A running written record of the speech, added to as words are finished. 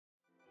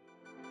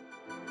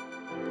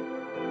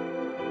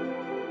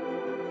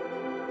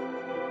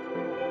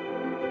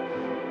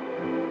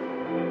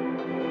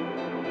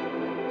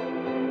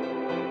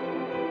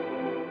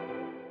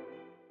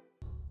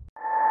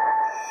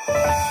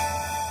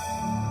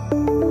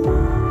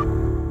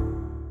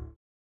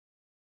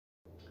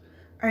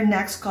Our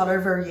next color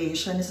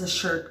variation is the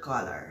shirt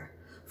collar.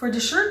 For the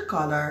shirt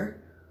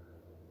collar,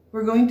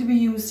 we're going to be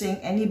using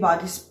any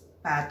body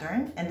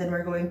pattern, and then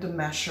we're going to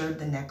measure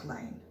the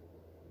neckline.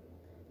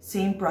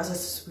 Same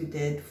process we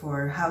did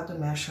for how to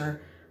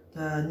measure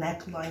the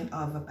neckline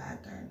of a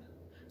pattern.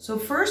 So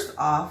first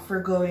off,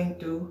 we're going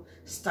to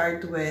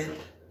start with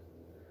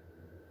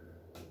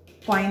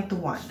point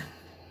 1.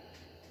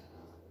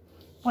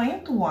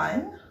 Point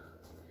 1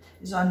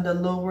 is on the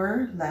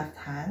lower left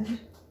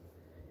hand,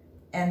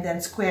 and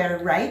then square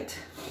right,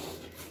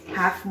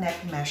 half neck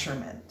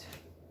measurement.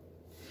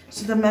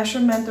 So the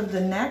measurement of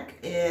the neck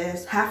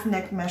is, half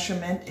neck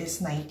measurement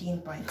is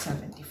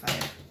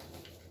 19.75.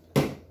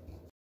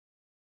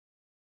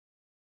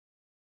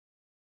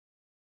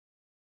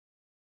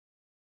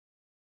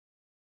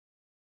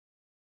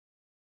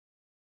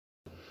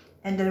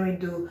 And then we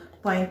do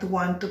point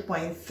 1 to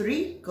point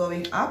 3,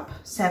 going up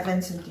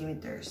 7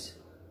 centimeters.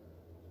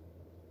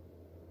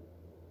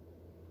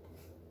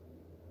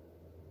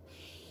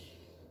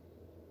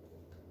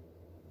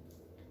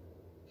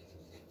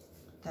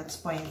 That's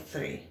point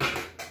 3.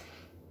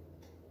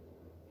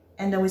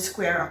 And then we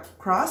square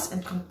across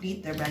and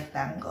complete the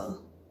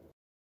rectangle.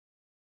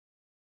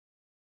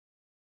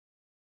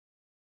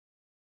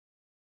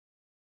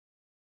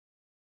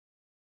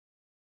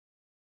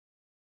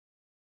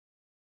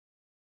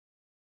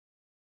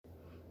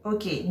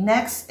 Okay,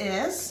 next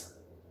is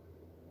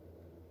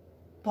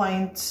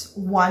points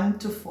 1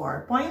 to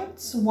 4.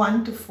 Points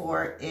 1 to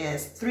 4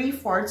 is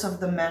 3/4 of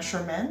the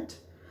measurement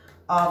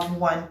of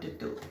 1 to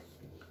 2.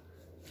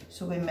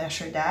 So we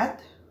measure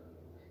that,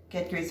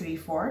 get your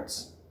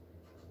 3/4,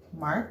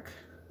 mark.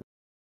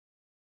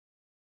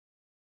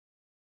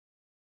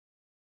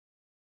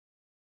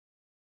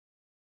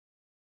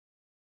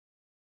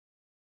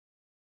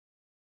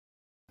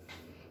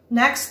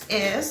 Next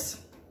is,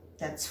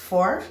 that's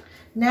 4.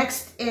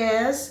 Next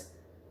is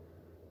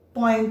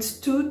points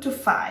 2 to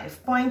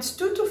 5. Points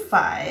 2 to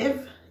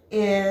 5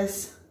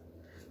 is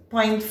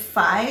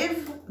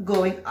 0.5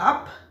 going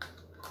up,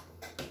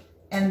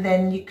 and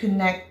then you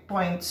connect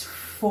points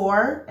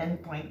 4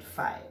 and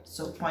 0.5.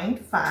 So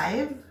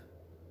 0.5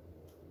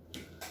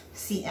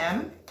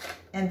 cm,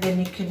 and then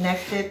you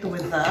connect it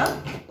with the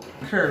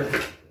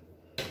curve.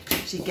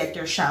 So you get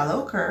your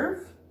shallow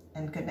curve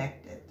and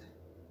connect it.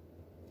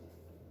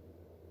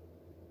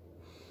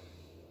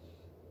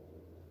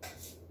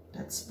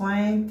 That's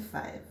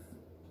 0.5.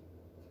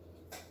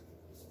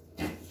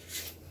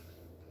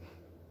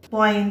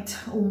 Point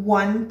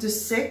 1 to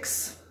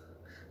 6.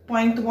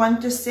 Point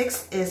 1 to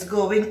 6 is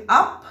going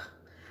up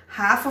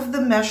half of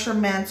the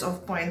measurements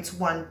of points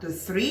 1 to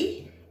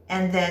 3,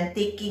 and then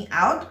taking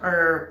out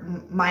or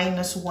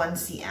minus 1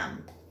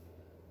 cm.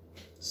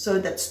 So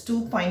that's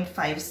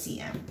 2.5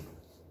 cm.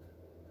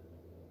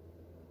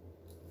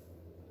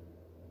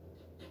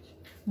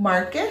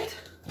 Mark it.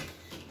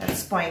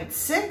 That's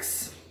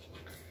 0.6.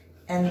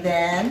 And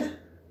then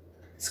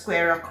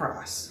square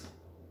across.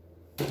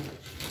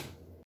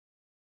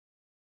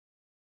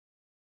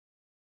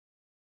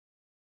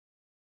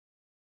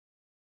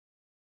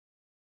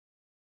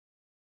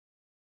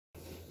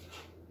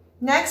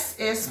 Next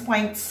is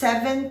point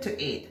 7 to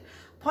 8.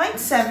 Point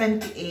 7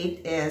 to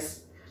 8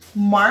 is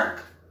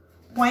mark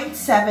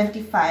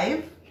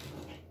 0.75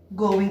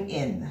 going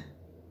in.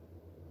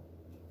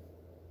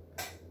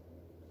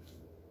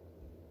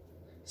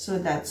 So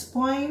that's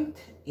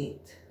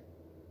 0.8.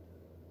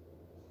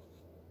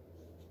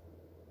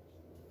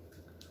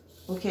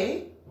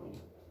 Okay?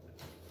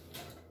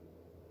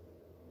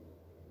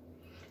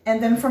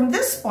 And then from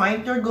this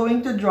point, you're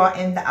going to draw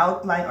in the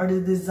outline or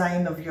the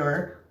design of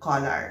your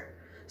collar.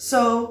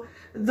 So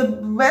the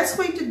best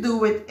way to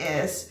do it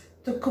is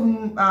to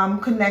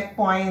connect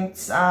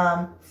points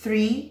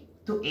 3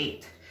 to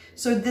 8.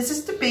 So this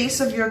is the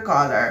base of your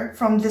collar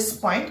from this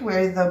point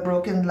where the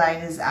broken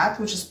line is at,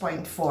 which is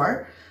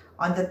 0.4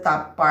 on the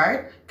top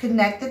part,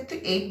 connect it to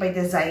 8 by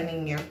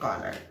designing your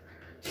collar.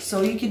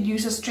 So you could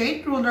use a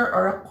straight ruler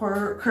or a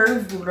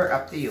curved ruler,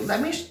 up to you.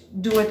 Let me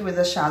do it with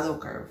a shallow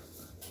curve.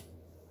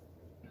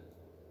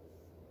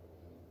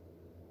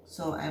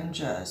 So I'm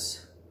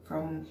just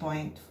from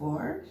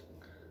 0.4,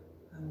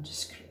 I'm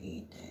just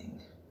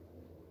creating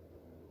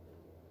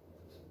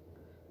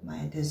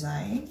my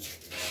design,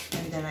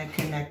 and then I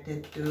connect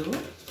it to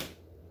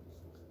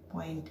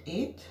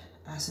 0.8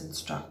 as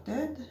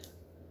instructed.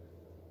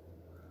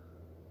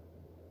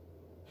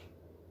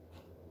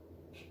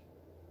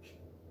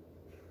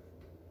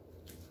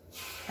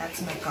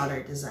 That's my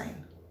collar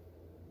design.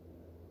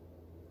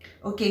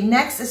 Okay,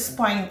 next is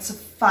points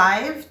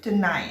 5 to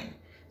 9.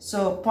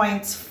 So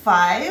points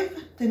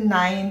 5 to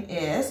 9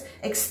 is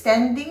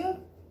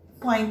extending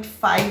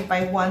 0.5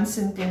 by 1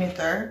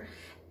 centimeter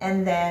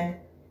and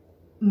then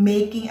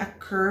making a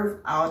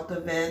curve out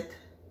of it.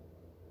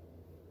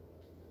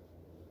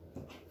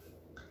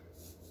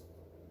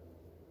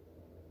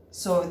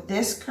 So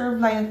this curved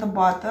line at the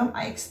bottom,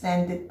 I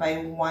extend it by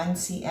 1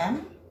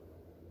 cm.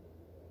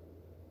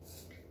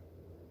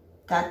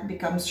 That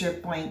becomes your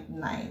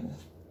 0.9.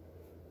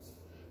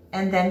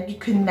 And then you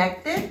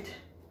connect it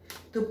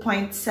to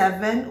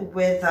 0.7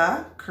 with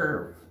a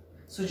curve.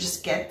 So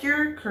just get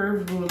your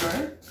curve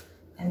ruler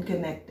and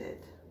connect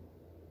it.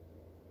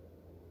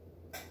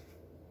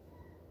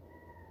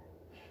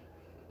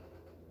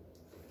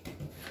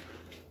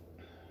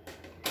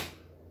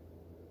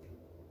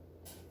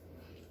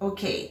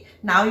 Okay,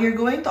 now you're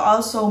going to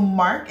also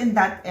mark in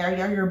that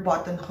area your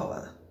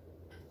buttonhole.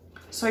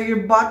 So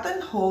your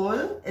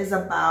buttonhole is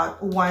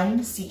about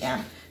 1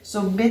 cm.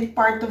 So mid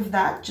part of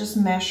that, just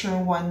measure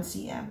 1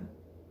 cm.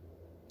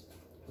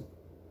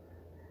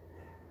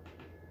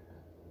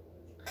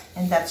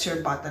 And that's your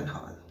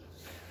buttonhole.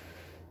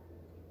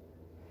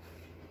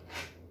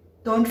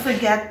 Don't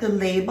forget to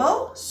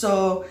label.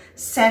 So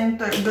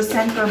the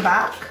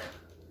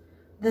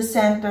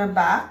center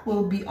back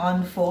will be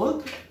on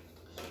fold.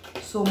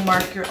 So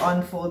mark your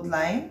on-fold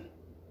line.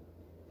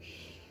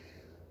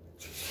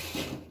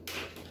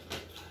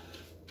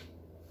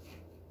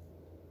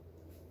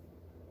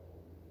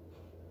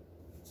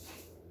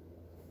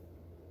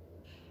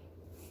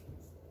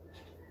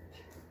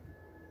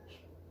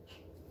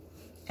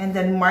 And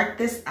then mark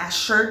this as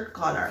shirt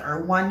collar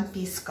or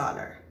one-piece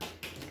collar.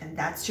 And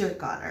that's your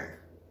collar.